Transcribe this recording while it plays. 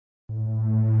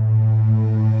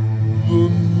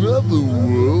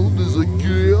netherworld is a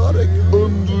chaotic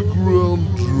underground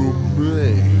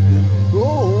domain,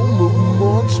 home of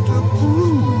monster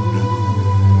brood.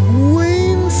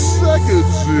 Queen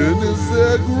Secatin is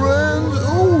their grand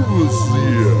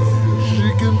overseer. She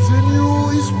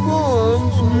continually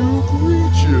spawns new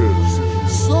creatures.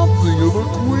 Something of a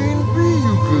queen bee,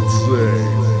 you could say.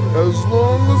 As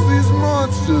long as these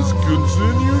monsters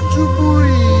continue to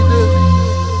breed,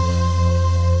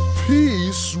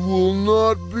 peace will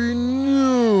not be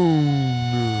known.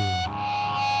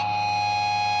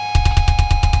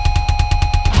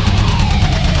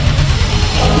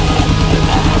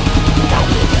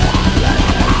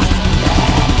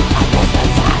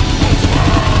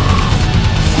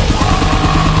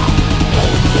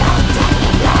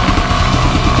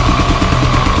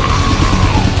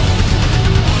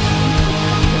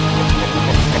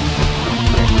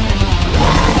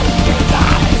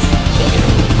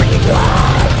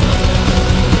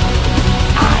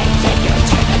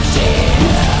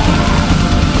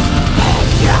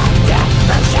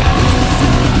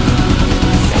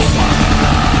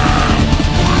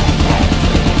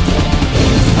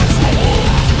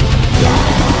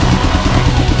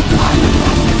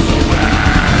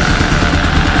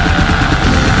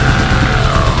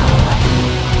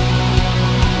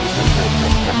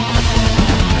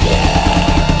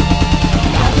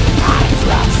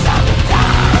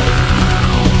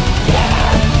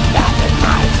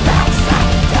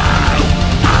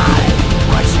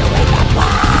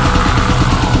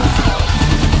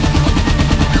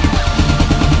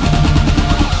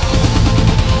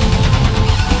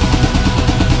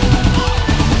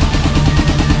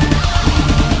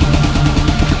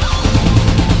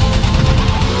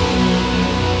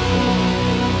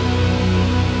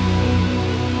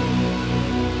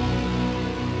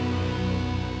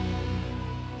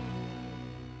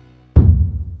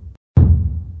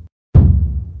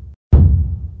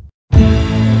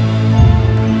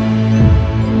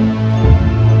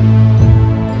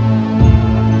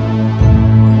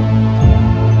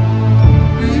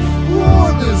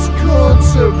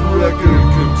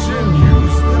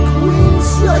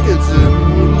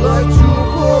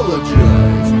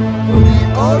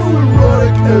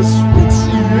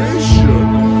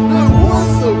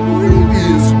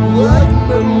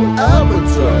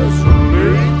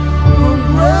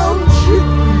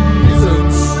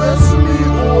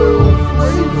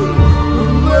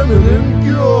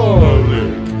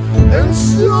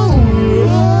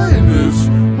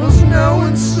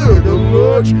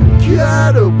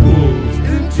 Catapult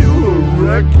into a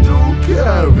rectal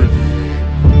cavity,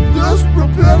 thus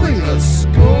propelling us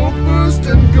skull first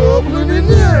and goblin in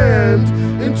hand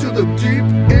into the deep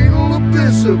anal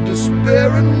abyss of despair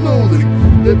and loathing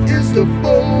that is the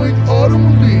following autumn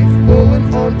leaf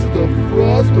fallen onto the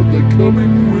frost of the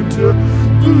coming winter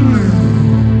blue.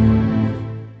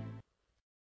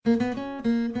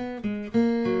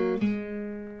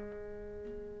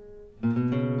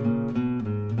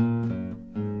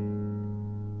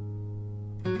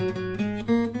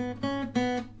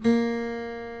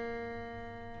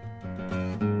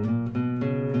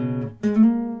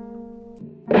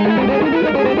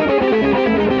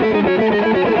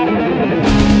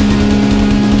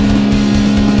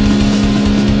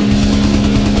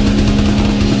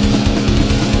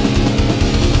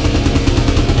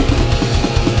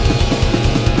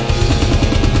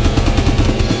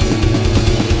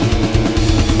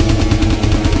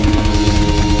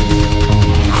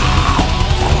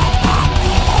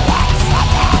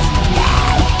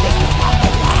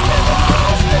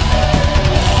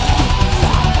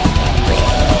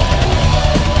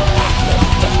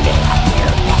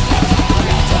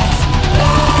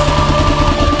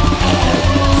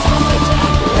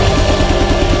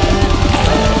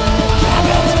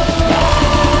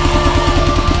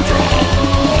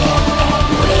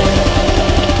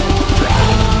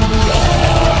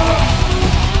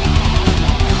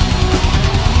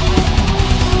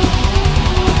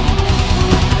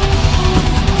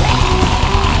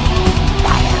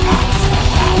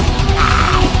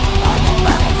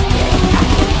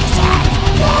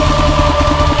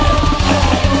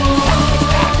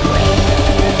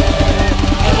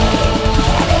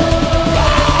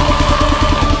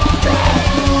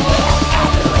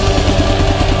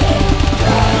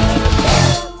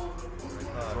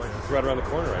 Right around the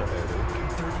corner right there.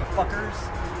 Dirty fuckers.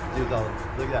 Dude, though,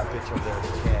 look at that bitch over there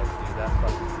with the cans, dude. That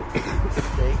fucking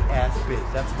steak ass bitch.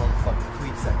 That's motherfucking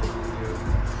Queen Secatin, dude.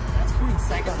 That's Queen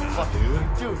Secatin?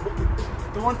 Dude, look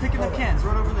at the one picking the cans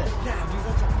right over there. Yeah, dude,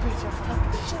 that's a bitch. I'm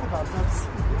talking shit about that.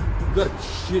 You got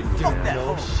shit, dude. Fuck that.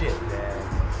 No shit, man.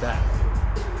 That.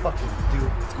 fucking dude.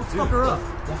 Let's go fuck her up.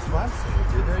 That's what I'm saying,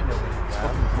 dude. There ain't nobody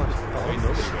around. Ain't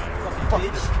nobody around. Fucking Fuck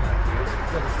bitch. this track, dude.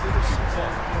 Yeah, let's do this shit.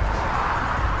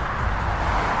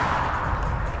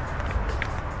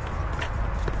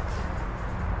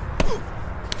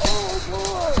 Oh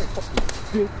boy!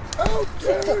 How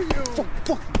dare you!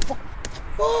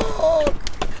 Fuck!